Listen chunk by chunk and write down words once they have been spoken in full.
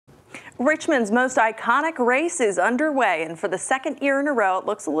Richmond's most iconic race is underway, and for the second year in a row, it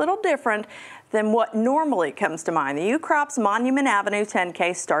looks a little different than what normally comes to mind. The UCrop's Monument Avenue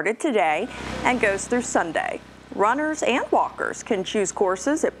 10K started today and goes through Sunday. Runners and walkers can choose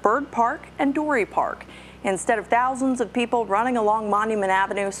courses at Bird Park and Dory Park. Instead of thousands of people running along Monument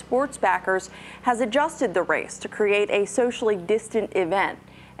Avenue, Sports Backers has adjusted the race to create a socially distant event.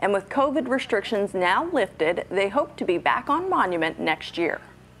 And with COVID restrictions now lifted, they hope to be back on Monument next year.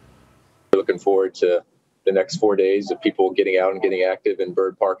 Looking forward to the next 4 days of people getting out and getting active in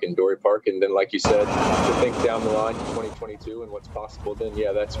Bird Park and Dory Park. And then, like you said, to think down the line to 2022 and what's possible then,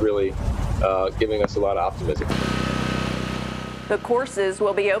 yeah, that's really giving us a lot of optimism. The courses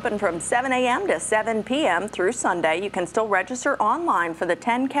will be open from 7 a.m. to 7 p.m. through Sunday. You can still register online for the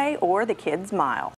 10K or the Kids Mile.